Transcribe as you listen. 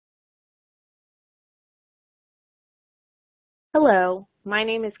Hello, my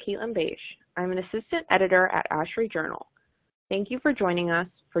name is Caitlin Bache. I'm an assistant editor at ASHRAE Journal. Thank you for joining us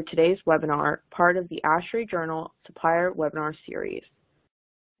for today's webinar, part of the ASHRAE Journal Supplier Webinar Series.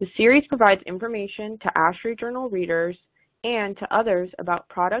 The series provides information to ASHRAE Journal readers and to others about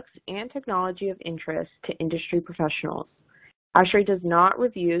products and technology of interest to industry professionals. ASHRAE does not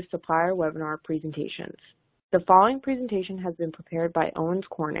review supplier webinar presentations. The following presentation has been prepared by Owens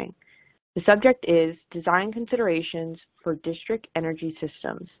Corning. The subject is Design Considerations for District Energy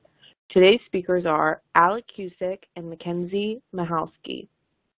Systems. Today's speakers are Alec Cusick and Mackenzie Mahalski.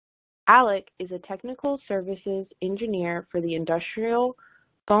 Alec is a technical services engineer for the industrial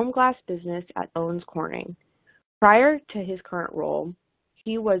foam glass business at Owens Corning. Prior to his current role,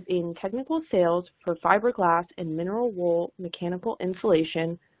 he was in technical sales for fiberglass and mineral wool mechanical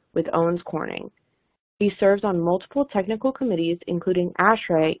insulation with Owens Corning. He serves on multiple technical committees, including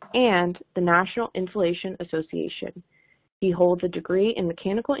ASHRAE and the National Insulation Association. He holds a degree in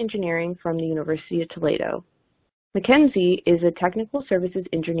mechanical engineering from the University of Toledo. Mackenzie is a technical services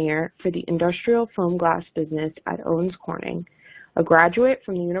engineer for the industrial foam glass business at Owens Corning, a graduate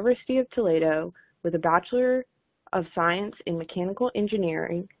from the University of Toledo with a Bachelor of Science in Mechanical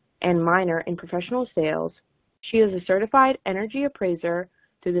Engineering and minor in professional sales. She is a certified energy appraiser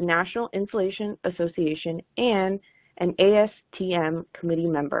through the National Insulation Association and an ASTM committee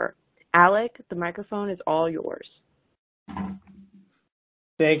member. Alec, the microphone is all yours.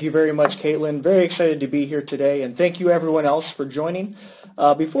 Thank you very much, Caitlin. Very excited to be here today, and thank you everyone else for joining.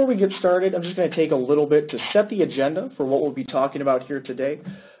 Before we get started, I'm just going to take a little bit to set the agenda for what we'll be talking about here today.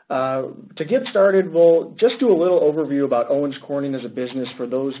 To get started, we'll just do a little overview about Owens Corning as a business for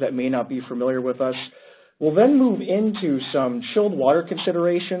those that may not be familiar with us. We'll then move into some chilled water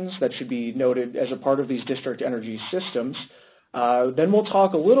considerations that should be noted as a part of these district energy systems. Then we'll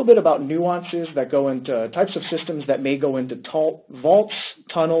talk a little bit about nuances that go into types of systems that may go into vaults,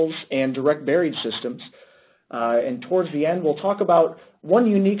 tunnels, and direct buried systems. And towards the end, we'll talk about one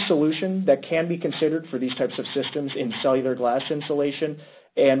unique solution that can be considered for these types of systems in cellular glass insulation.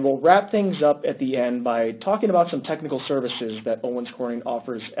 And we'll wrap things up at the end by talking about some technical services that Owens Corning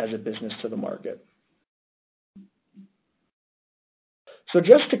offers as a business to the market. So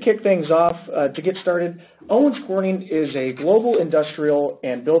just to kick things off, to get started, Owens Corning is a global industrial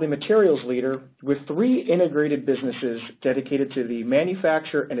and building materials leader with 3 integrated businesses dedicated to the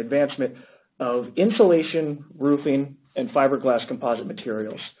manufacture and advancement of insulation, roofing, and fiberglass composite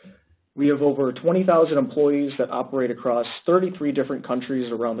materials. We have over 20,000 employees that operate across 33 different countries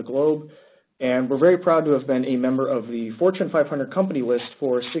around the globe, and we're very proud to have been a member of the Fortune 500 company list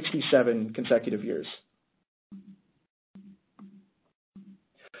for 67 consecutive years.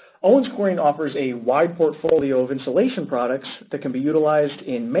 Owens Corning offers a wide portfolio of insulation products that can be utilized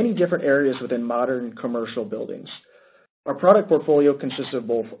in many different areas within modern commercial buildings. Our product portfolio consists of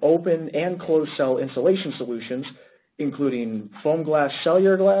both open and closed cell insulation solutions, including foam glass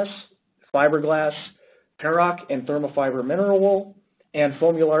cellular glass, fiberglass, Paroc and thermofiber mineral wool, and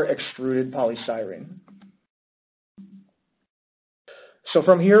foamular extruded polystyrene. So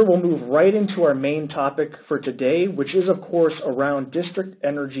from here, we'll move right into our main topic for today, which is, of course, around district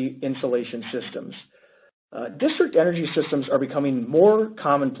energy insulation systems. District energy systems are becoming more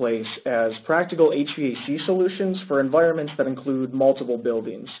commonplace as practical HVAC solutions for environments that include multiple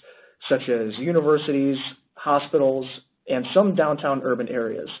buildings, such as universities, hospitals, and some downtown urban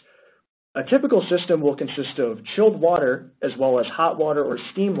areas. A typical system will consist of chilled water as well as hot water or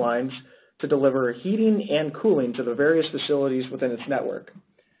steam lines to deliver heating and cooling to the various facilities within its network.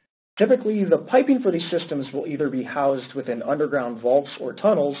 Typically, the piping for these systems will either be housed within underground vaults or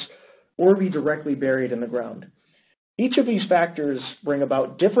tunnels or be directly buried in the ground. Each of these factors bring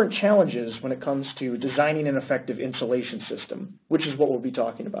about different challenges when it comes to designing an effective insulation system, which is what we'll be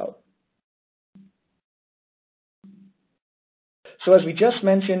talking about. So as we just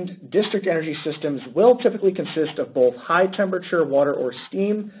mentioned, district energy systems will typically consist of both high temperature water or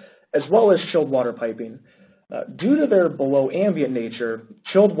steam, as well as chilled water piping. Due to their below ambient nature,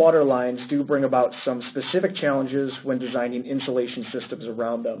 chilled water lines do bring about some specific challenges when designing insulation systems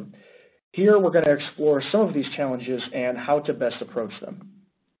around them. Here we're going to explore some of these challenges and how to best approach them.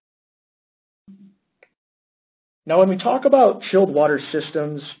 Now when we talk about chilled water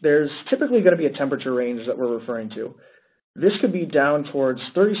systems, there's typically going to be a temperature range that we're referring to. This could be down towards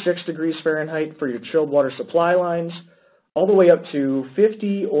 36 degrees Fahrenheit for your chilled water supply lines, all the way up to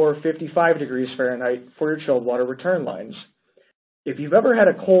 50 or 55 degrees Fahrenheit for your chilled water return lines. If you've ever had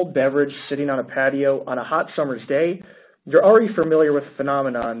a cold beverage sitting on a patio on a hot summer's day, you're already familiar with the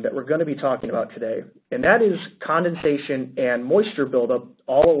phenomenon that we're going to be talking about today, and that is condensation and moisture buildup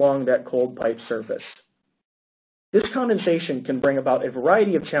all along that cold pipe surface. This condensation can bring about a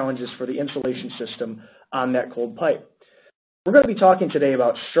variety of challenges for the insulation system on that cold pipe. We're going to be talking today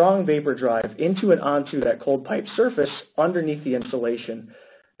about strong vapor drive into and onto that cold pipe surface underneath the insulation,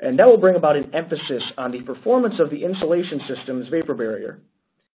 and that will bring about an emphasis on the performance of the insulation system's vapor barrier.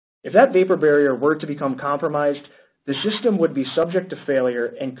 If that vapor barrier were to become compromised, the system would be subject to failure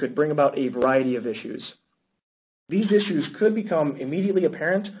and could bring about a variety of issues. These issues could become immediately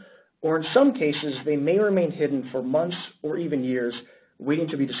apparent, or in some cases, they may remain hidden for months or even years, waiting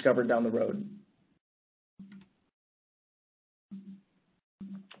to be discovered down the road.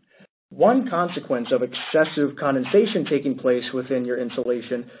 One consequence of excessive condensation taking place within your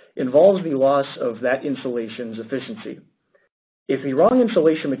insulation involves the loss of that insulation's efficiency. If the wrong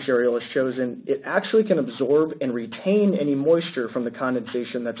insulation material is chosen, it actually can absorb and retain any moisture from the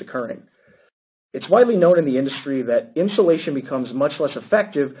condensation that's occurring. It's widely known in the industry that insulation becomes much less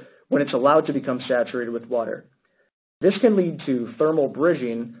effective when it's allowed to become saturated with water. This can lead to thermal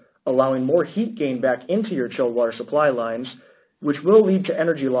bridging, allowing more heat gain back into your chilled water supply lines, which will lead to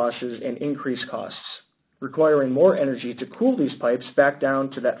energy losses and increased costs, requiring more energy to cool these pipes back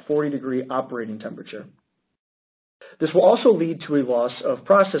down to that 40-degree operating temperature. This will also lead to a loss of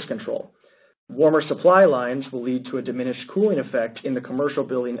process control. Warmer supply lines will lead to a diminished cooling effect in the commercial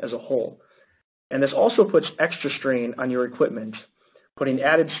building as a whole. And this also puts extra strain on your equipment, putting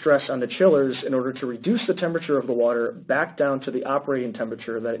added stress on the chillers in order to reduce the temperature of the water back down to the operating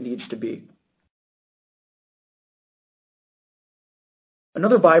temperature that it needs to be.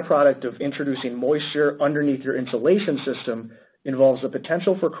 Another byproduct of introducing moisture underneath your insulation system involves the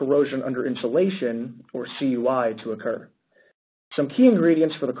potential for corrosion under insulation, or CUI, to occur. Some key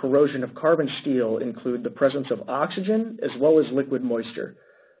ingredients for the corrosion of carbon steel include the presence of oxygen as well as liquid moisture.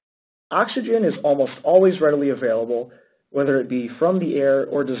 Oxygen is almost always readily available, whether it be from the air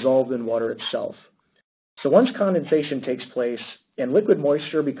or dissolved in water itself. So once condensation takes place and liquid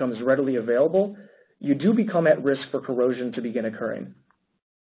moisture becomes readily available, you do become at risk for corrosion to begin occurring.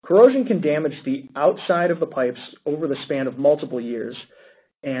 Corrosion can damage the outside of the pipes over the span of multiple years,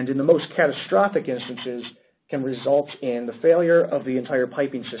 and in the most catastrophic instances, can result in the failure of the entire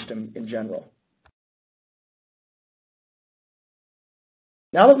piping system in general.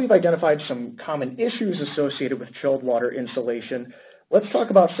 Now that we've identified some common issues associated with chilled water insulation, let's talk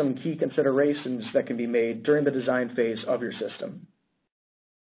about some key considerations that can be made during the design phase of your system.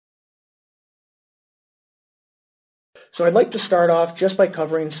 So I'd like to start off just by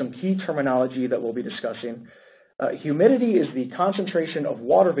covering some key terminology that we'll be discussing. Humidity is the concentration of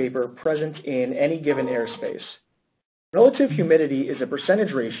water vapor present in any given airspace. Relative humidity is a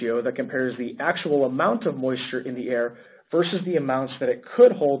percentage ratio that compares the actual amount of moisture in the air versus the amounts that it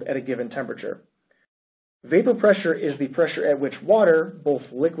could hold at a given temperature. Vapor pressure is the pressure at which water, both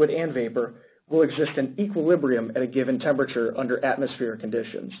liquid and vapor, will exist in equilibrium at a given temperature under atmospheric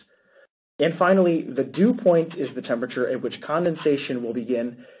conditions. And finally, the dew point is the temperature at which condensation will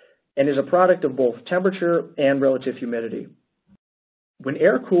begin and is a product of both temperature and relative humidity. When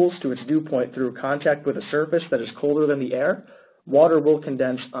air cools to its dew point through contact with a surface that is colder than the air, water will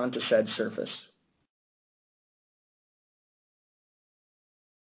condense onto said surface.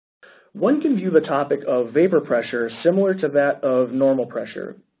 One can view the topic of vapor pressure similar to that of normal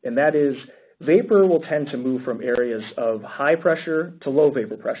pressure, and that is, vapor will tend to move from areas of high pressure to low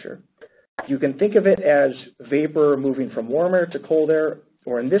vapor pressure. You can think of it as vapor moving from warmer to cold air,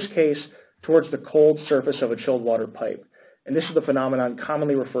 or in this case, towards the cold surface of a chilled water pipe. And this is the phenomenon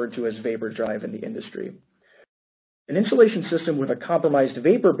commonly referred to as vapor drive in the industry. An insulation system with a compromised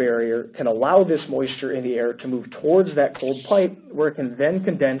vapor barrier can allow this moisture in the air to move towards that cold pipe, where it can then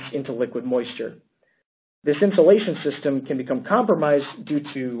condense into liquid moisture. This insulation system can become compromised due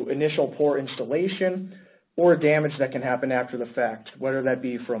to initial poor installation or damage that can happen after the fact, whether that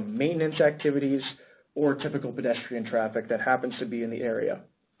be from maintenance activities or typical pedestrian traffic that happens to be in the area.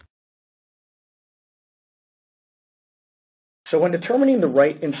 So when determining the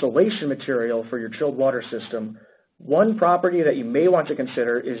right insulation material for your chilled water system, one property that you may want to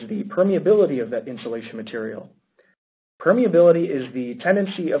consider is the permeability of that insulation material. Permeability is the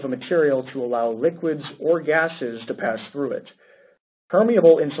tendency of a material to allow liquids or gases to pass through it.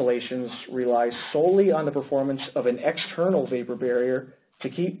 Permeable insulations rely solely on the performance of an external vapor barrier to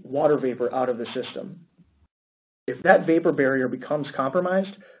keep water vapor out of the system. If that vapor barrier becomes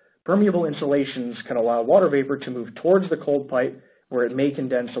compromised, permeable insulations can allow water vapor to move towards the cold pipe where it may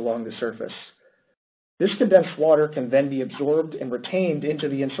condense along the surface. This condensed water can then be absorbed and retained into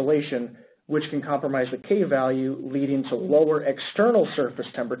the insulation, which can compromise the K value, leading to lower external surface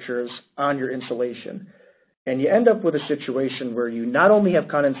temperatures on your insulation. And you end up with a situation where you not only have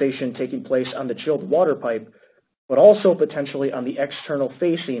condensation taking place on the chilled water pipe, but also potentially on the external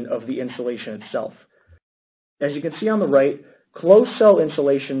facing of the insulation itself. As you can see on the right, closed cell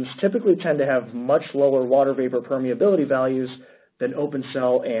insulations typically tend to have much lower water vapor permeability values than open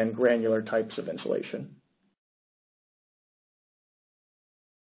cell and granular types of insulation.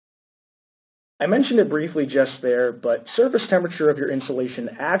 I mentioned it briefly just there, but surface temperature of your insulation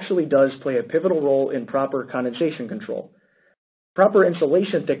actually does play a pivotal role in proper condensation control. Proper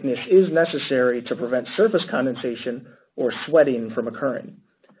insulation thickness is necessary to prevent surface condensation or sweating from occurring.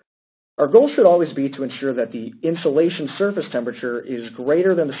 Our goal should always be to ensure that the insulation surface temperature is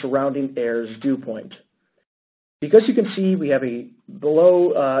greater than the surrounding air's dew point. Because you can see we have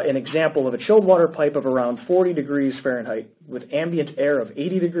below an example of a chilled water pipe of around 40 degrees Fahrenheit with ambient air of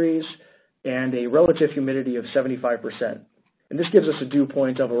 80 degrees and a relative humidity of 75%. And this gives us a dew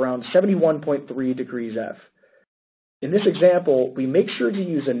point of around 71.3 degrees F. In this example, we make sure to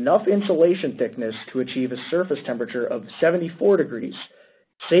use enough insulation thickness to achieve a surface temperature of 74 degrees,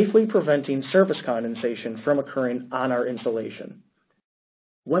 safely preventing surface condensation from occurring on our insulation.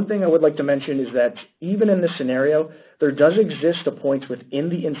 One thing I would like to mention is that even in this scenario, there does exist a point within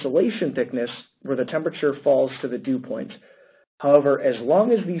the insulation thickness where the temperature falls to the dew point. However, as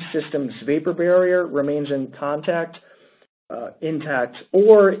long as the system's vapor barrier remains intact,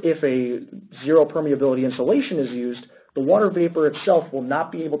 or if a zero permeability insulation is used, the water vapor itself will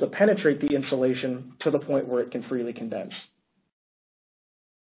not be able to penetrate the insulation to the point where it can freely condense.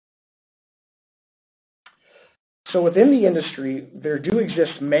 So within the industry, there do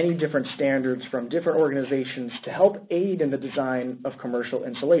exist many different standards from different organizations to help aid in the design of commercial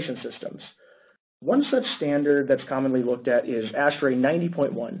insulation systems. One such standard that's commonly looked at is ASHRAE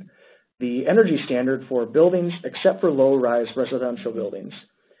 90.1, the energy standard for buildings except for low-rise residential buildings.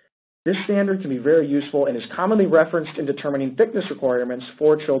 This standard can be very useful and is commonly referenced in determining thickness requirements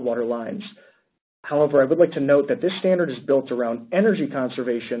for chilled water lines. However, I would like to note that this standard is built around energy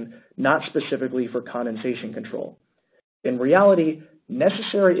conservation, not specifically for condensation control. In reality,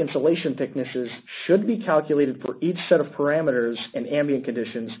 necessary insulation thicknesses should be calculated for each set of parameters and ambient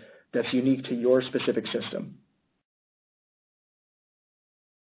conditions that's unique to your specific system.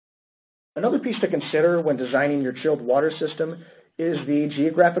 Another piece to consider when designing your chilled water system is the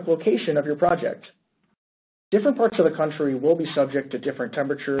geographic location of your project. Different parts of the country will be subject to different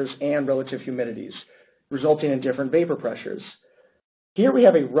temperatures and relative humidities, resulting in different vapor pressures. Here we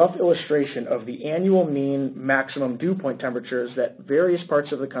have a rough illustration of the annual mean maximum dew point temperatures that various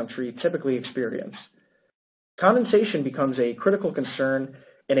parts of the country typically experience. Condensation becomes a critical concern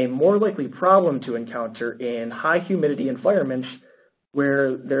and a more likely problem to encounter in high humidity environments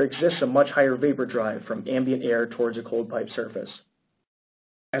where there exists a much higher vapor drive from ambient air towards a cold pipe surface.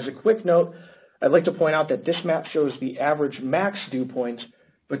 As a quick note, I'd like to point out that this map shows the average max dew point,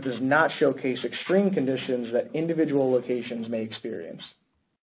 but does not showcase extreme conditions that individual locations may experience.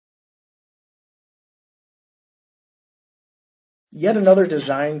 Yet another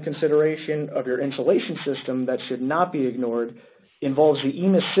design consideration of your insulation system that should not be ignored involves the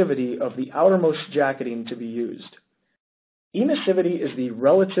emissivity of the outermost jacketing to be used. Emissivity is the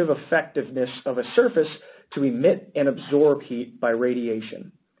relative effectiveness of a surface to emit and absorb heat by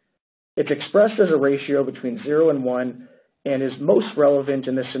radiation. It's expressed as a ratio between 0 and 1 and is most relevant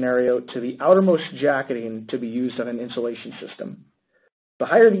in this scenario to the outermost jacketing to be used on an insulation system. The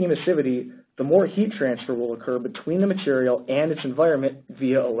higher the emissivity, the more heat transfer will occur between the material and its environment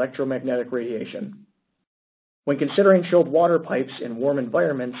via electromagnetic radiation. When considering chilled water pipes in warm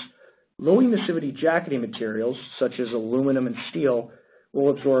environments, low emissivity jacketing materials, such as aluminum and steel, will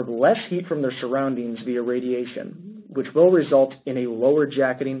absorb less heat from their surroundings via radiation, which will result in a lower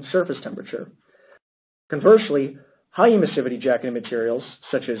jacketing surface temperature. Conversely, high emissivity jacketing materials,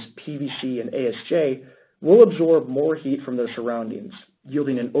 such as PVC and ASJ, will absorb more heat from their surroundings,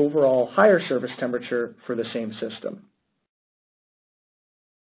 yielding an overall higher surface temperature for the same system.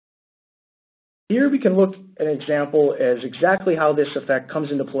 Here we can look at an example as exactly how this effect comes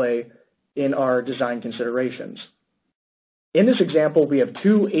into play in our design considerations. In this example, we have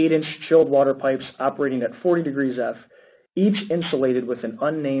two 8-inch chilled water pipes operating at 40 degrees F, each insulated with an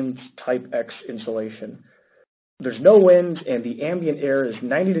unnamed Type X insulation. There's no wind and the ambient air is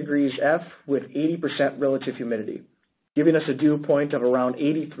 90 degrees F with 80% relative humidity, giving us a dew point of around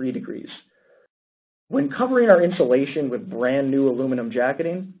 83 degrees. When covering our insulation with brand new aluminum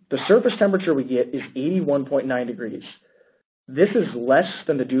jacketing, the surface temperature we get is 81.9 degrees. This is less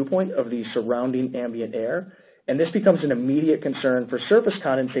than the dew point of the surrounding ambient air, and this becomes an immediate concern for surface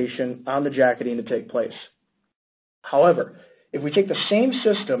condensation on the jacketing to take place. However, if we take the same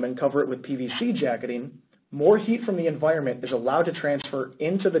system and cover it with PVC jacketing, more heat from the environment is allowed to transfer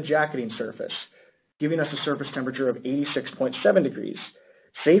into the jacketing surface, giving us a surface temperature of 86.7 degrees,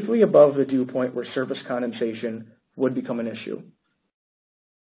 safely above the dew point where surface condensation would become an issue.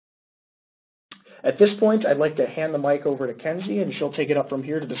 At this point, I'd like to hand the mic over to Kenzie, and she'll take it up from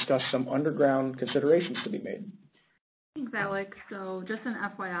here to discuss some underground considerations to be made. Thanks, Alec. So just an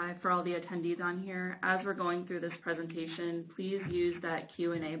FYI for all the attendees on here, as we're going through this presentation, please use that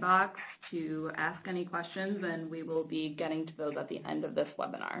Q&A box to ask any questions, and we will be getting to those at the end of this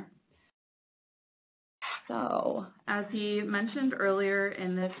webinar. So, as he mentioned earlier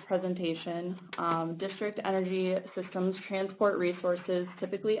in this presentation, district energy systems transport resources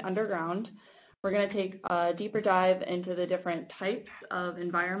typically underground. We're going to take a deeper dive into the different types of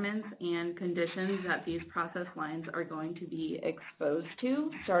environments and conditions that these process lines are going to be exposed to,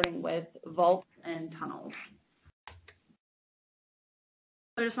 starting with vaults and tunnels.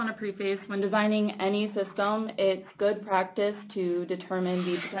 I just want to preface, when designing any system, it's good practice to determine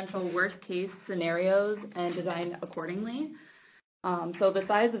the potential worst case scenarios and design accordingly. So the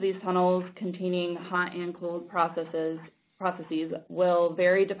size of these tunnels containing hot and cold processes will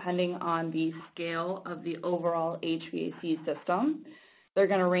vary depending on the scale of the overall HVAC system. They're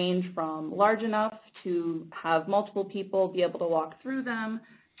going to range from large enough to have multiple people be able to walk through them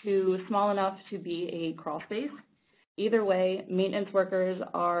to small enough to be a crawl space. Either way, maintenance workers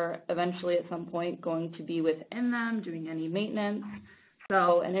are eventually at some point going to be within them doing any maintenance.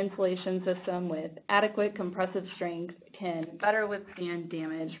 So an insulation system with adequate compressive strength can better withstand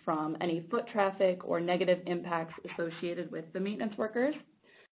damage from any foot traffic or negative impacts associated with the maintenance workers.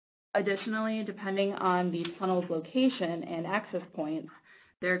 Additionally, depending on the tunnel's location and access points,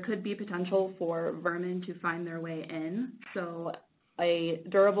 there could be potential for vermin to find their way in. So a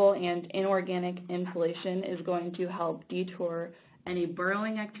durable and inorganic insulation is going to help detour any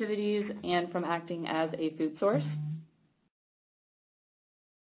burrowing activities and from acting as a food source.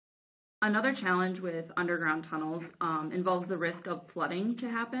 Another challenge with underground tunnels involves the risk of flooding to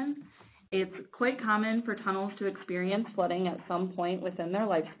happen. It's quite common for tunnels to experience flooding at some point within their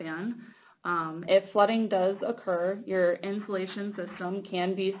lifespan. If flooding does occur, your insulation system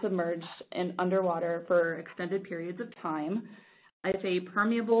can be submerged in underwater for extended periods of time. If a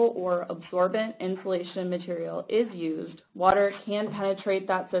permeable or absorbent insulation material is used, water can penetrate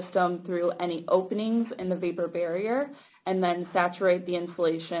that system through any openings in the vapor barrier and then saturate the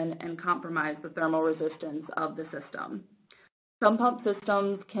insulation and compromise the thermal resistance of the system. Some pump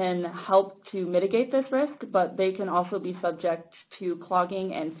systems can help to mitigate this risk, but they can also be subject to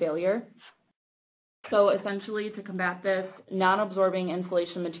clogging and failure. So essentially, to combat this, non-absorbing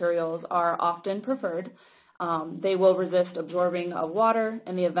insulation materials are often preferred. They will resist absorbing of water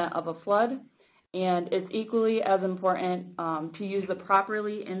in the event of a flood, and it's equally as important to use the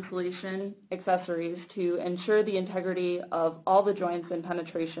properly insulation accessories to ensure the integrity of all the joints and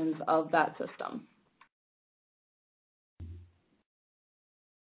penetrations of that system.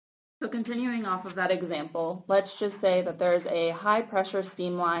 So continuing off of that example, let's just say that there's a high pressure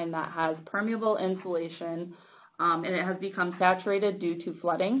steam line that has permeable insulation and it has become saturated due to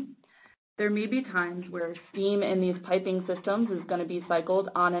flooding. There may be times where steam in these piping systems is going to be cycled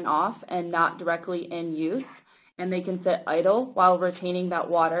on and off and not directly in use, and they can sit idle while retaining that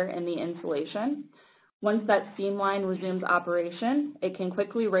water in the insulation. Once that steam line resumes operation, it can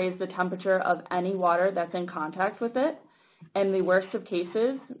quickly raise the temperature of any water that's in contact with it. In the worst of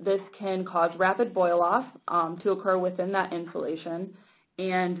cases, this can cause rapid boil-off to occur within that insulation,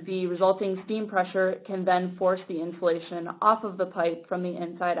 and the resulting steam pressure can then force the insulation off of the pipe from the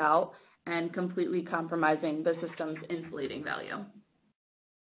inside out, and completely compromising the system's insulating value.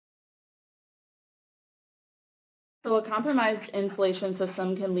 So a compromised insulation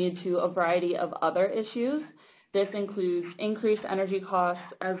system can lead to a variety of other issues. This includes increased energy costs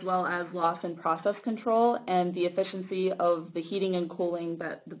as well as loss in process control and the efficiency of the heating and cooling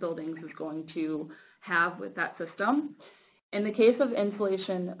that the buildings is going to have with that system. In the case of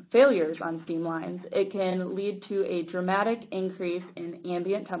insulation failures on steam lines, it can lead to a dramatic increase in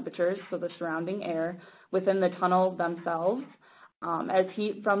ambient temperatures, so the surrounding air, within the tunnel themselves, as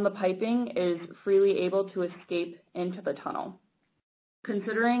heat from the piping is freely able to escape into the tunnel.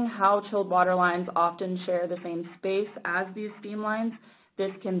 Considering how chilled water lines often share the same space as these steam lines,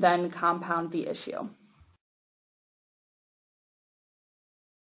 this can then compound the issue.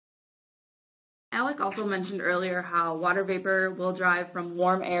 Alec also mentioned earlier how water vapor will drive from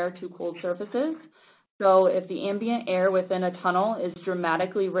warm air to cold surfaces. So if the ambient air within a tunnel is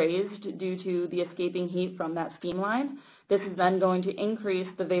dramatically raised due to the escaping heat from that steam line, this is then going to increase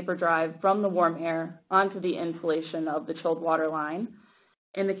the vapor drive from the warm air onto the insulation of the chilled water line.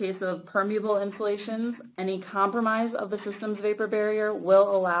 In the case of permeable insulations, any compromise of the system's vapor barrier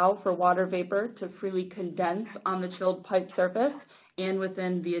will allow for water vapor to freely condense on the chilled pipe surface and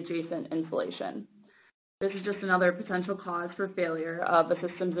within the adjacent insulation. This is just another potential cause for failure of the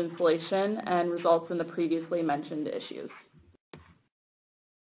system's insulation and results in the previously mentioned issues.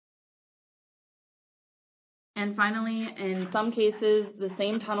 And finally, in some cases, the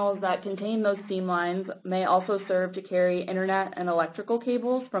same tunnels that contain those steam lines may also serve to carry internet and electrical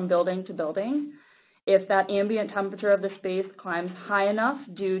cables from building to building. If that ambient temperature of the space climbs high enough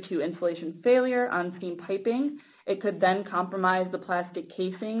due to insulation failure on steam piping, it could then compromise the plastic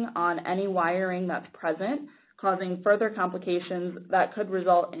casing on any wiring that's present, causing further complications that could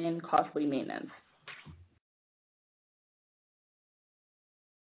result in costly maintenance.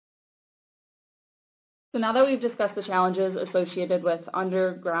 So now that we've discussed the challenges associated with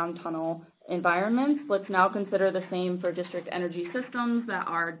underground tunnel environments, let's now consider the same for district energy systems that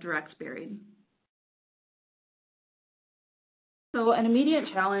are direct buried. So an immediate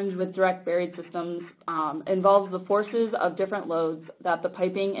challenge with direct buried systems involves the forces of different loads that the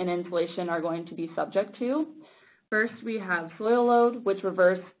piping and insulation are going to be subject to. First, we have soil load, which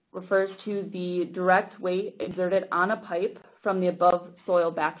refers to the direct weight exerted on a pipe from the above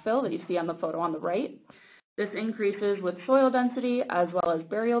soil backfill that you see on the photo on the right. This increases with soil density as well as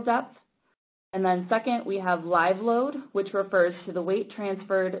burial depth. And then second, we have live load, which refers to the weight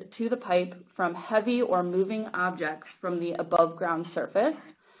transferred to the pipe from heavy or moving objects from the above ground surface.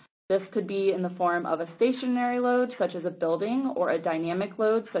 This could be in the form of a stationary load, such as a building, or a dynamic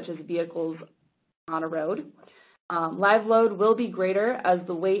load, such as vehicles on a road. Live load will be greater as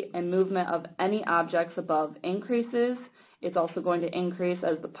the weight and movement of any objects above increases. It's also going to increase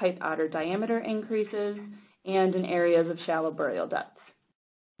as the pipe outer diameter increases and in areas of shallow burial depths.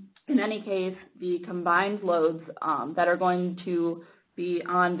 In any case, the combined loads that are going to be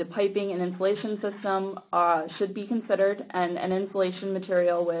on the piping and insulation system should be considered, and an insulation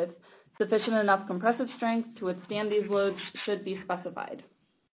material with sufficient enough compressive strength to withstand these loads should be specified.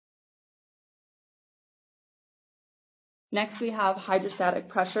 Next, we have hydrostatic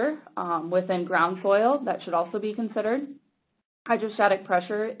pressure within ground soil that should also be considered. Hydrostatic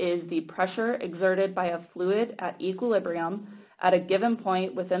pressure is the pressure exerted by a fluid at equilibrium at a given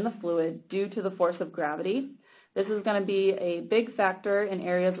point within the fluid due to the force of gravity. This is going to be a big factor in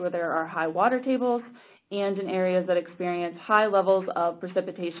areas where there are high water tables and in areas that experience high levels of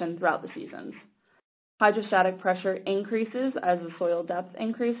precipitation throughout the seasons. Hydrostatic pressure increases as the soil depth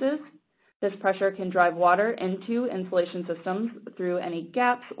increases. This pressure can drive water into insulation systems through any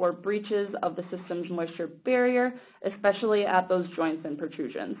gaps or breaches of the system's moisture barrier, especially at those joints and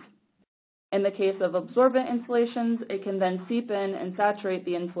protrusions. In the case of absorbent insulations, it can then seep in and saturate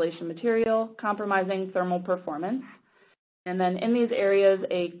the insulation material, compromising thermal performance. And then in these areas,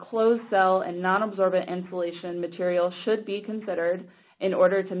 a closed cell and non-absorbent insulation material should be considered in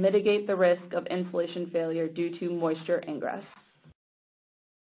order to mitigate the risk of insulation failure due to moisture ingress.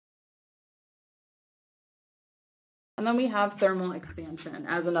 And then we have thermal expansion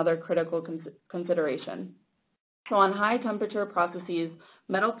as another critical consideration. So on high temperature processes,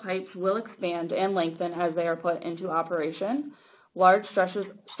 metal pipes will expand and lengthen as they are put into operation. Large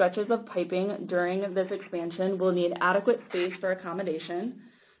stretches of piping during this expansion will need adequate space for accommodation.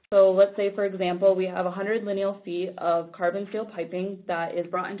 So let's say, for example, we have 100 lineal feet of carbon steel piping that is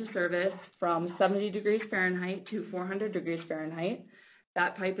brought into service from 70 degrees Fahrenheit to 400 degrees Fahrenheit.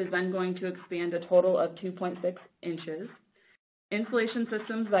 That pipe is then going to expand a total of 2.6 inches. Insulation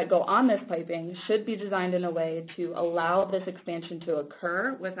systems that go on this piping should be designed in a way to allow this expansion to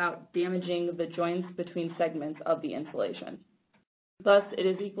occur without damaging the joints between segments of the insulation. Thus, it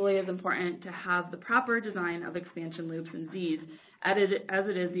is equally as important to have the proper design of expansion loops and Zs as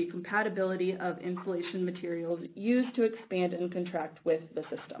it is the compatibility of insulation materials used to expand and contract with the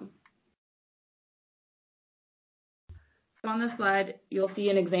system. So on this slide, you'll see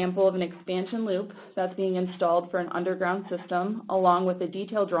an example of an expansion loop that's being installed for an underground system, along with a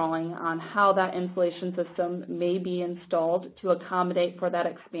detailed drawing on how that insulation system may be installed to accommodate for that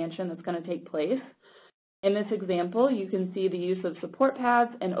expansion that's going to take place. In this example, you can see the use of support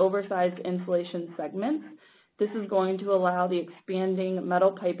pads and oversized insulation segments. This is going to allow the expanding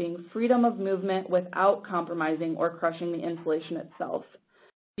metal piping freedom of movement without compromising or crushing the insulation itself.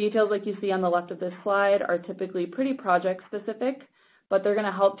 Details like you see on the left of this slide are typically pretty project specific, but they're going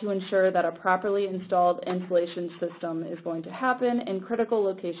to help to ensure that a properly installed insulation system is going to happen in critical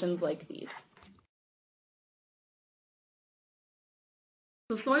locations like these.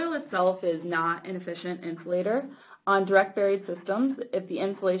 So soil itself is not an efficient insulator. On direct buried systems, if the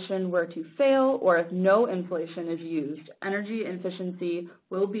insulation were to fail or if no insulation is used, energy efficiency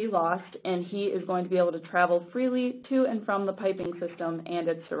will be lost and heat is going to be able to travel freely to and from the piping system and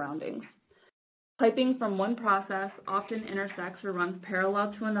its surroundings. Piping from one process often intersects or runs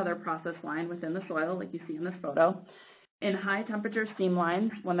parallel to another process line within the soil, like you see in this photo. In high temperature steam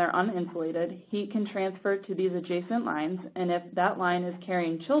lines, when they're uninsulated, heat can transfer to these adjacent lines, and if that line is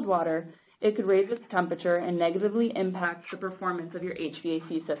carrying chilled water, it could raise its temperature and negatively impact the performance of your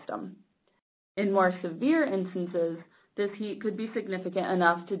HVAC system. In more severe instances, this heat could be significant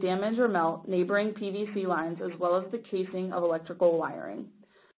enough to damage or melt neighboring PVC lines as well as the casing of electrical wiring.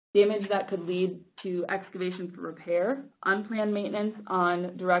 Damage that could lead to excavation for repair. Unplanned maintenance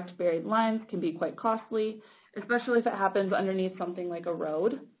on direct buried lines can be quite costly, especially if it happens underneath something like a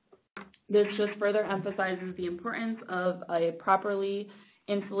road. This just further emphasizes the importance of a properly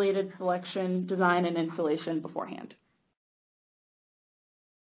insulated selection, design, and installation beforehand.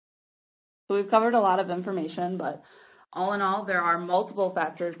 So we've covered a lot of information, but all in all, there are multiple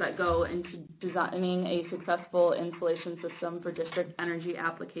factors that go into designing a successful insulation system for district energy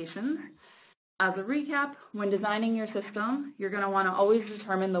applications. As a recap, when designing your system, you're going to want to always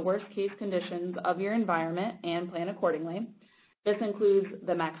determine the worst case conditions of your environment and plan accordingly. This includes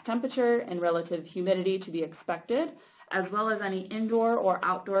the max temperature and relative humidity to be expected, as well as any indoor or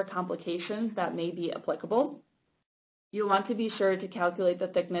outdoor complications that may be applicable. You'll want to be sure to calculate the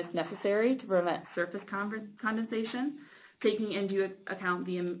thickness necessary to prevent surface condensation, taking into account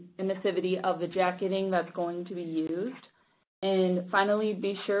the emissivity of the jacketing that's going to be used. And finally,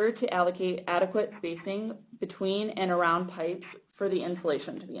 be sure to allocate adequate spacing between and around pipes for the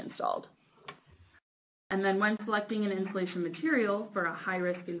insulation to be installed. And then when selecting an insulation material for a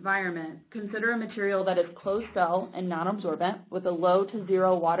high-risk environment, consider a material that is closed cell and non-absorbent with a low to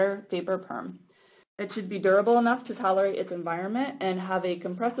zero water vapor perm. It should be durable enough to tolerate its environment and have a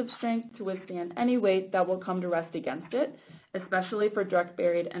compressive strength to withstand any weight that will come to rest against it, especially for direct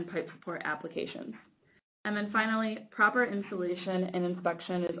buried and pipe support applications. And then finally, proper installation and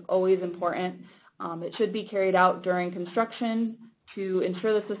inspection is always important. It should be carried out during construction to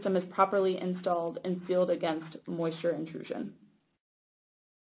ensure the system is properly installed and sealed against moisture intrusion.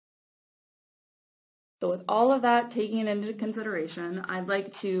 So with all of that taken into consideration, I'd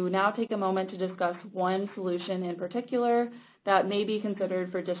like to now take a moment to discuss one solution in particular that may be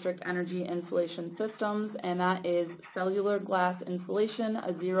considered for district energy insulation systems, and that is cellular glass insulation,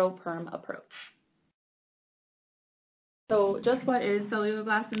 a zero perm approach. So just what is cellular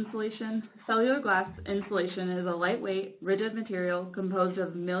glass insulation? Cellular glass insulation is a lightweight, rigid material composed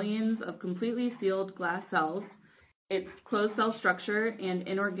of millions of completely sealed glass cells. Its closed cell structure and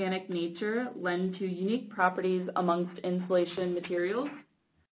inorganic nature lend to unique properties amongst insulation materials.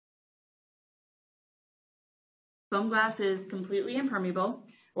 Foam glass is completely impermeable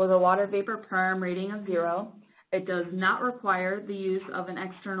with a water vapor perm rating of 0. It does not require the use of an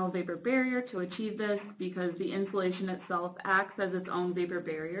external vapor barrier to achieve this because the insulation itself acts as its own vapor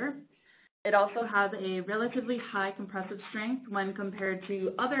barrier. It also has a relatively high compressive strength when compared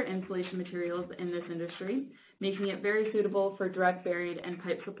to other insulation materials in this industry, making it very suitable for direct buried and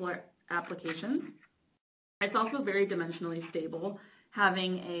pipe support applications. It's also very dimensionally stable,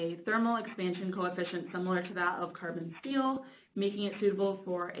 having a thermal expansion coefficient similar to that of carbon steel, making it suitable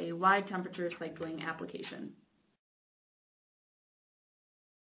for a wide temperature cycling application.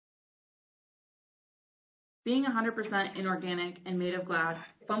 Being 100% inorganic and made of glass,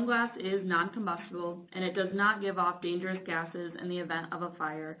 foam glass is non-combustible and it does not give off dangerous gases in the event of a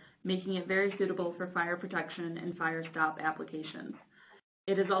fire, making it very suitable for fire protection and fire stop applications.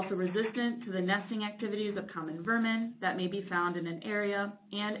 It is also resistant to the nesting activities of common vermin that may be found in an area,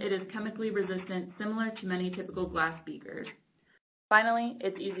 and it is chemically resistant, similar to many typical glass beakers. Finally,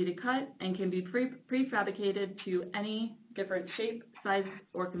 it's easy to cut and can be prefabricated to any different shape, size,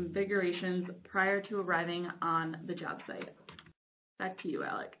 or configurations prior to arriving on the job site. Back to you,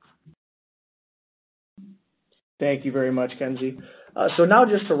 Alec. Thank you very much, Kenzie. So now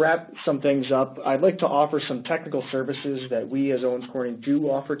just to wrap some things up, I'd like to offer some technical services that we as Owens Corning do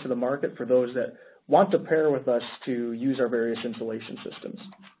offer to the market for those that want to pair with us to use our various insulation systems.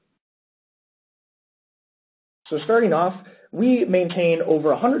 So starting off, we maintain over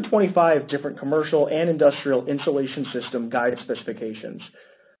 125 different commercial and industrial insulation system guide specifications.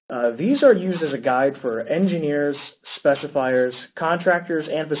 These are used as a guide for engineers, specifiers, contractors,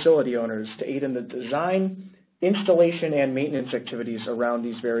 and facility owners to aid in the design, installation, and maintenance activities around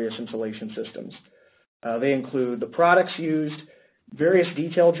these various insulation systems. They include the products used, various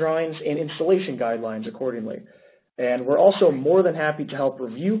detail drawings, and installation guidelines accordingly. And we're also more than happy to help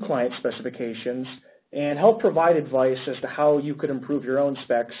review client specifications and help provide advice as to how you could improve your own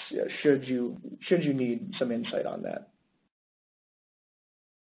specs should you need some insight on that.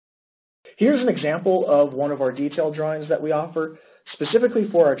 Here's an example of one of our detailed drawings that we offer, specifically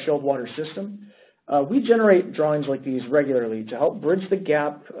for our chilled water system. We generate drawings like these regularly to help bridge the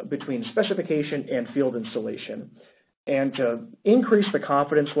gap between specification and field installation, and to increase the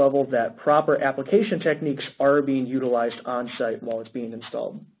confidence level that proper application techniques are being utilized on-site while it's being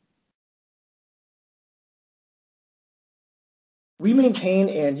installed. We maintain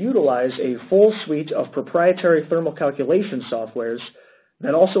and utilize a full suite of proprietary thermal calculation softwares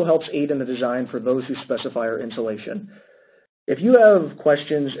that also helps aid in the design for those who specify our insulation. If you have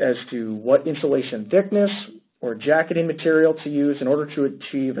questions as to what insulation thickness or jacketing material to use in order to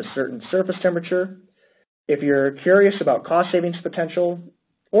achieve a certain surface temperature, if you're curious about cost savings potential,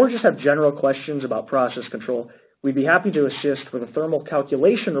 or just have general questions about process control, we'd be happy to assist with a thermal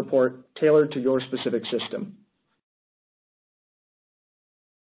calculation report tailored to your specific system.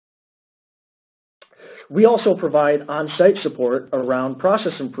 We also provide on-site support around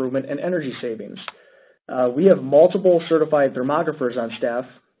process improvement and energy savings. We have multiple certified thermographers on staff,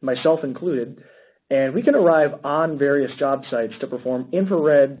 myself included, and we can arrive on various job sites to perform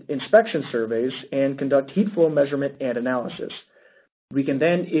infrared inspection surveys and conduct heat flow measurement and analysis. We can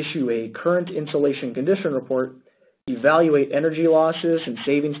then issue a current insulation condition report, evaluate energy losses and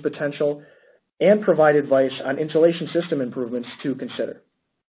savings potential, and provide advice on insulation system improvements to consider.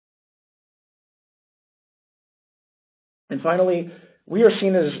 And finally, we are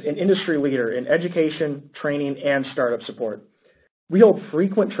seen as an industry leader in education, training, and startup support. We hold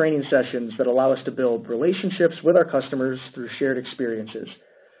frequent training sessions that allow us to build relationships with our customers through shared experiences.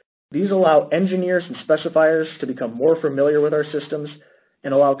 These allow engineers and specifiers to become more familiar with our systems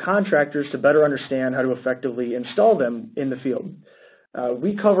and allow contractors to better understand how to effectively install them in the field.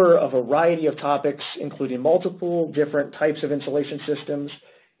 We cover a variety of topics, including multiple different types of insulation systems.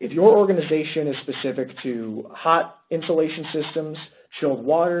 If your organization is specific to hot insulation systems, chilled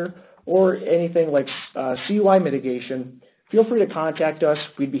water, or anything like CUI mitigation, feel free to contact us.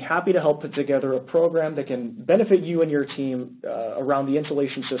 We'd be happy to help put together a program that can benefit you and your team around the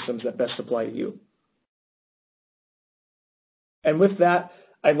insulation systems that best apply to you. And with that,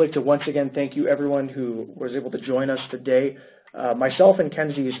 I'd like to once again thank you everyone who was able to join us today. Myself and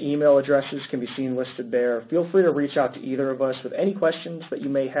Kenzie's email addresses can be seen listed there. Feel free to reach out to either of us with any questions that you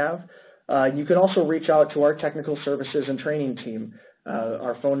may have. You can also reach out to our technical services and training team.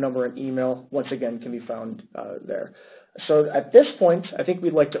 Our phone number and email, once again, can be found there. So at this point, I think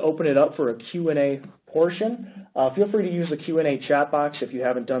we'd like to open it up for a Q&A portion. Feel free to use the Q&A chat box if you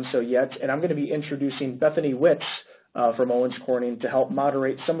haven't done so yet. And I'm going to be introducing Bethany Witz from Owens Corning to help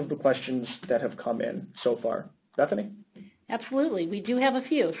moderate some of the questions that have come in so far. Bethany? Absolutely. We do have a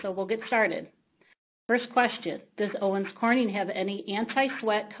few, so we'll get started. First question, does Owens Corning have any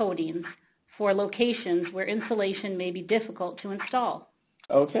anti-sweat coatings for locations where insulation may be difficult to install?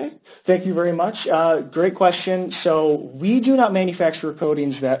 Okay, thank you very much. Great question. So we do not manufacture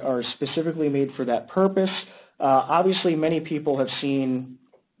coatings that are specifically made for that purpose. Obviously, many people have seen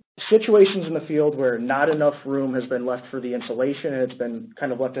situations in the field where not enough room has been left for the insulation and it's been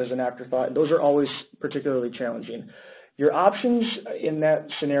kind of left as an afterthought. Those are always particularly challenging. Your options in that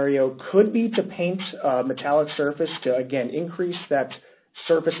scenario could be to paint a metallic surface to, again, increase that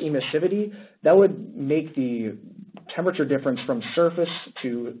surface emissivity. That would make the temperature difference from surface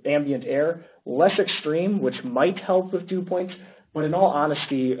to ambient air less extreme, which might help with dew points. But in all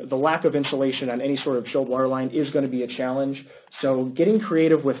honesty, the lack of insulation on any sort of chilled water line is going to be a challenge. So getting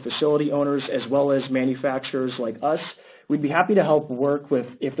creative with facility owners as well as manufacturers like us, we'd be happy to help work with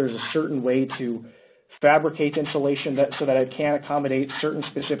if there's a certain way to fabricate insulation so that it can accommodate certain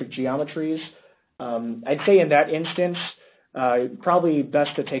specific geometries. I'd say in that instance, probably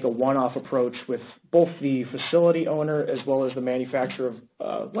best to take a one-off approach with both the facility owner as well as the manufacturer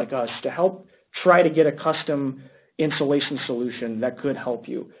like us to help try to get a custom insulation solution that could help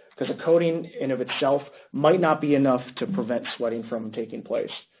you, because a coating in of itself might not be enough to prevent sweating from taking place.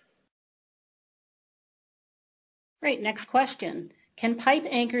 Great, next question. Can pipe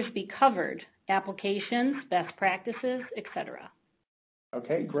anchors be covered? Applications, best practices, etc.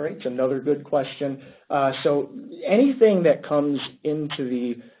 Okay, great. Another good question. So anything that comes into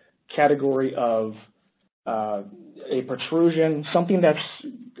the category of a protrusion, something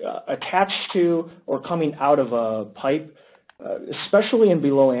that's attached to or coming out of a pipe, especially in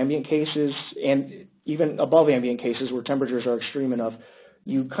below ambient cases and even above ambient cases where temperatures are extreme enough,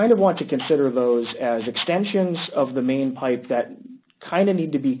 you kind of want to consider those as extensions of the main pipe that kind of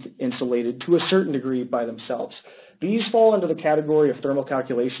need to be insulated to a certain degree by themselves. These fall under the category of thermal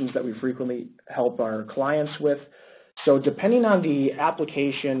calculations that we frequently help our clients with. So depending on the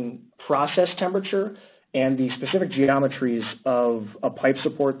application process temperature and the specific geometries of a pipe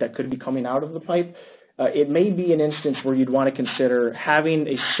support that could be coming out of the pipe, it may be an instance where you'd want to consider having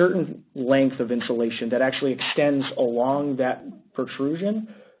a certain length of insulation that actually extends along that protrusion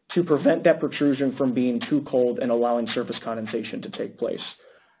to prevent that protrusion from being too cold and allowing surface condensation to take place.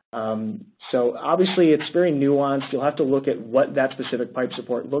 So obviously it's very nuanced. You'll have to look at what that specific pipe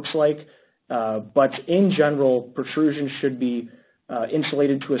support looks like, but in general, protrusion should be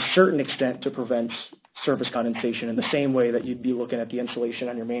insulated to a certain extent to prevent surface condensation in the same way that you'd be looking at the insulation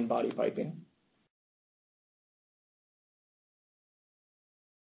on your main body piping.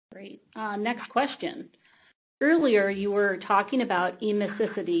 Great. Next question. Earlier, you were talking about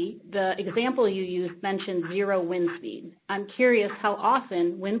emissivity. The example you used mentioned zero wind speed. I'm curious how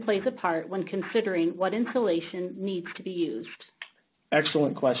often wind plays a part when considering what insulation needs to be used.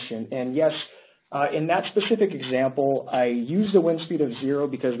 Excellent question. And yes, in that specific example, I use the wind speed of 0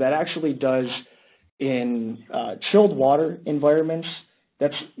 because that actually does, in chilled water environments,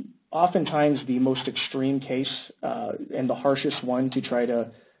 that's oftentimes the most extreme case and the harshest one to try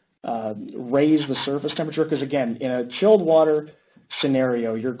to raise the surface temperature, because again, in a chilled water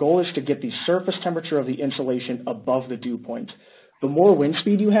scenario, your goal is to get the surface temperature of the insulation above the dew point. The more wind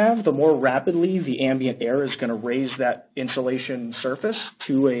speed you have, the more rapidly the ambient air is going to raise that insulation surface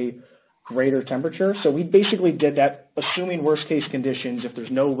to a greater temperature. So we basically did that, assuming worst case conditions. If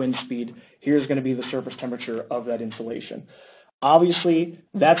there's no wind speed, here's going to be the surface temperature of that insulation. Obviously,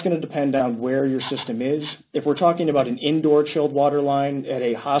 that's going to depend on where your system is. If we're talking about an indoor chilled water line at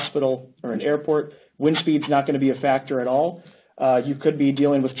a hospital or an airport, wind speed's not going to be a factor at all. You could be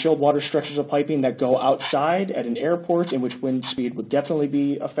dealing with chilled water structures of piping that go outside at an airport, in which wind speed would definitely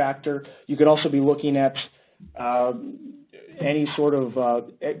be a factor. You could also be looking at any sort of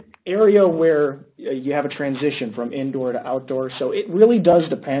area where you have a transition from indoor to outdoor. So it really does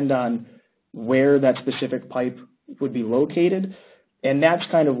depend on where that specific pipe would be located, and that's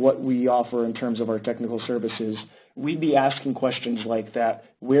kind of what we offer in terms of our technical services. We'd be asking questions like that.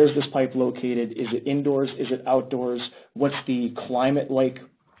 Where's this pipe located? Is it indoors? Is it outdoors? What's the climate like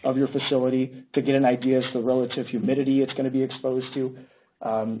of your facility, to get an idea as to the relative humidity it's going to be exposed to?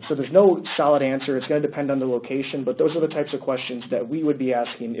 So there's no solid answer. It's going to depend on the location, but those are the types of questions that we would be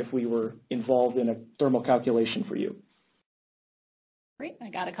asking if we were involved in a thermal calculation for you. Great, I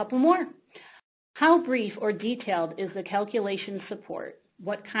got a couple more. How brief or detailed is the calculation support?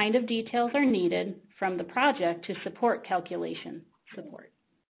 What kind of details are needed from the project to support calculation support?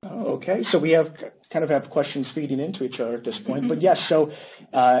 Okay, so we have questions feeding into each other at this point. But yes, so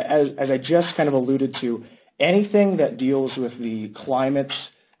as I just kind of alluded to, anything that deals with the climates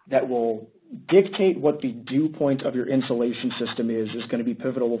that will dictate what the dew point of your insulation system is going to be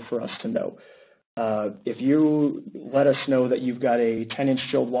pivotal for us to know. If you let us know that you've got a 10-inch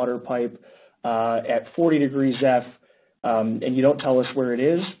chilled water pipe at 40 degrees F, and you don't tell us where it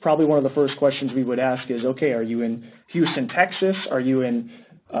is, probably one of the first questions we would ask is, okay, are you in Houston, Texas? Are you in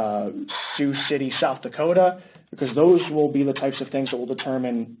Sioux City, South Dakota? Because those will be the types of things that will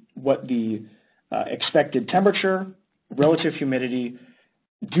determine what the expected temperature, relative humidity,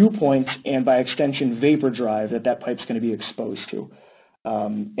 dew points, and by extension vapor drive that pipe's going to be exposed to.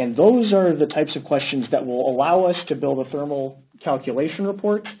 And those are the types of questions that will allow us to build a thermal calculation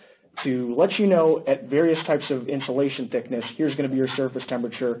report to let you know at various types of insulation thickness, here's going to be your surface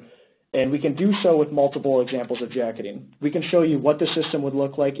temperature. And we can do so with multiple examples of jacketing. We can show you what the system would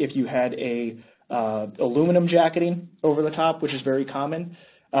look like if you had a aluminum jacketing over the top, which is very common.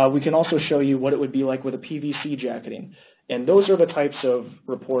 We can also show you what it would be like with a PVC jacketing. And those are the types of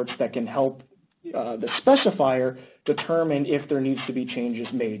reports that can help the specifier determine if there needs to be changes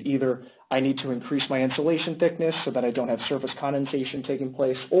made. Either I need to increase my insulation thickness so that I don't have surface condensation taking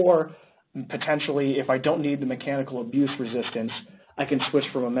place, or potentially if I don't need the mechanical abuse resistance, I can switch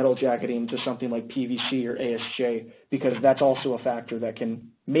from a metal jacketing to something like PVC or ASJ, because that's also a factor that can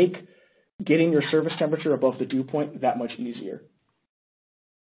make getting your surface temperature above the dew point that much easier.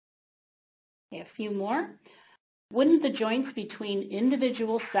 Okay, a few more. Wouldn't the joints between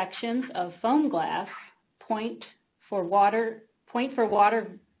individual sections of foam glass point for water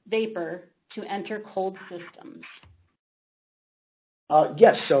vapor to enter cold systems?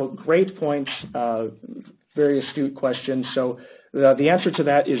 Yes, so great points, very astute question. So the answer to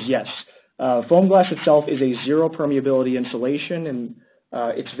that is yes. Foam glass itself is a zero permeability insulation, and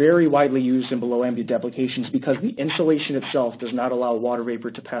it's very widely used in below ambient applications because the insulation itself does not allow water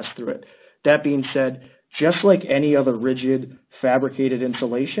vapor to pass through it. That being said, just like any other rigid fabricated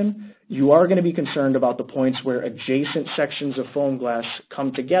insulation, you are going to be concerned about the points where adjacent sections of foam glass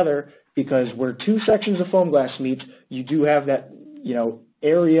come together, because where two sections of foam glass meet, you do have that,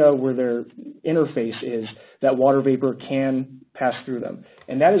 area where their interface is, that water vapor can pass through them.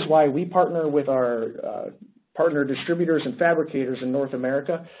 And that is why we partner with our partner distributors and fabricators in North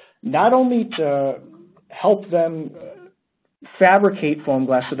America, not only to help them fabricate foam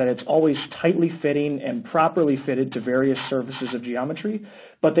glass so that it's always tightly fitting and properly fitted to various surfaces of geometry,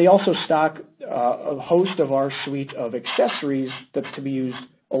 but they also stock a host of our suite of accessories that's to be used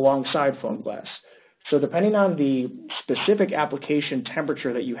alongside foam glass. So depending on the specific application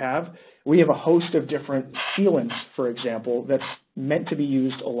temperature that you have, we have a host of different sealants, for example, that's meant to be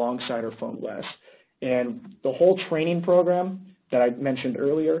used alongside our foam glass. And the whole training program that I mentioned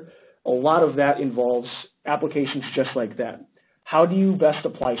earlier, a lot of that involves applications just like that. How do you best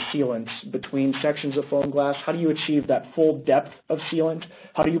apply sealants between sections of foam glass? How do you achieve that full depth of sealant?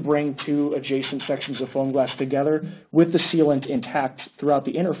 How do you bring two adjacent sections of foam glass together with the sealant intact throughout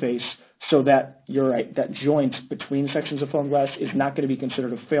the interface, so that that joint between sections of foam glass is not going to be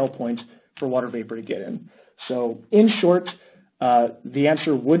considered a fail point for water vapor to get in? So in short, the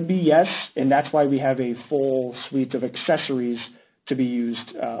answer would be yes, and that's why we have a full suite of accessories to be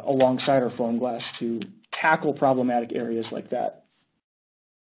used alongside our foam glass to tackle problematic areas like that.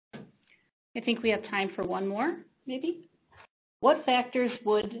 I think we have time for one more, maybe. What factors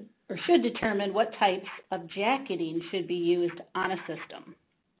would or should determine what types of jacketing should be used on a system?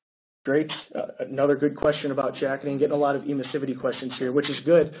 Great. Another good question about jacketing. Getting a lot of emissivity questions here, which is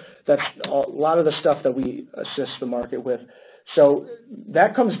good. That's a lot of the stuff that we assist the market with. So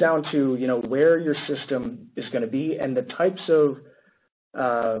that comes down to, where your system is going to be and the types of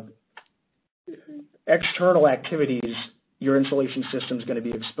external activities your insulation system is going to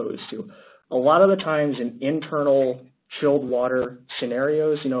be exposed to. A lot of the times in internal chilled water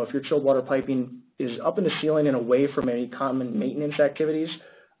scenarios, if your chilled water piping is up in the ceiling and away from any common maintenance activities,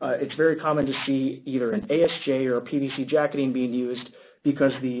 it's very common to see either an ASJ or a PVC jacketing being used,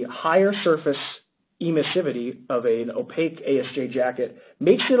 because the higher surface emissivity of an opaque ASJ jacket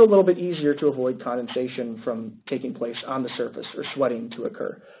makes it a little bit easier to avoid condensation from taking place on the surface or sweating to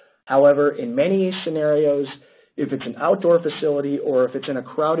occur. However, in many scenarios, if it's an outdoor facility or if it's in a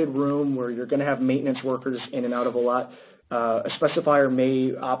crowded room where you're going to have maintenance workers in and out of a lot, a specifier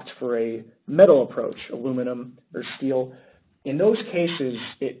may opt for a metal approach, aluminum or steel. In those cases,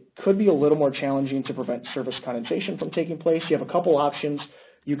 it could be a little more challenging to prevent surface condensation from taking place. You have a couple options.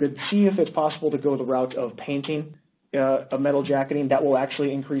 You could see if it's possible to go the route of painting a metal jacketing. That will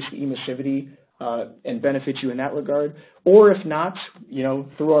actually increase the emissivity and benefit you in that regard. Or if not,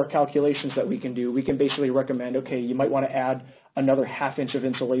 through our calculations that we can do, we can basically recommend, okay, you might want to add another ½ inch of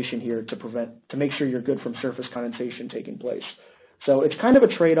insulation here to make sure you're good from surface condensation taking place. So it's kind of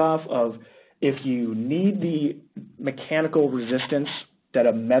a trade-off of, if you need the mechanical resistance that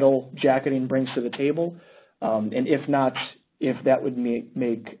a metal jacketing brings to the table, and if not, if that would make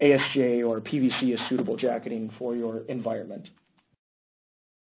ASJ or PVC a suitable jacketing for your environment.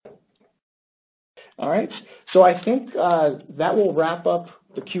 All right, so I think that will wrap up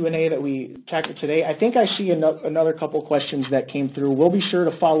the Q&A that we tackled today. I think I see another couple questions that came through. We'll be sure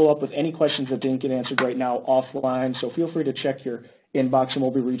to follow up with any questions that didn't get answered right now offline, so feel free to check your inbox and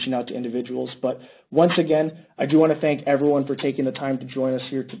we'll be reaching out to individuals. But once again, I do want to thank everyone for taking the time to join us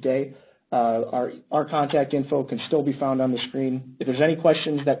here today. Our contact info can still be found on the screen. If there's any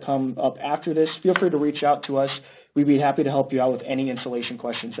questions that come up after this, feel free to reach out to us. We'd be happy to help you out with any insulation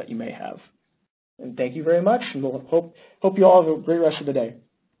questions that you may have. And thank you very much, and we'll hope you all have a great rest of the day.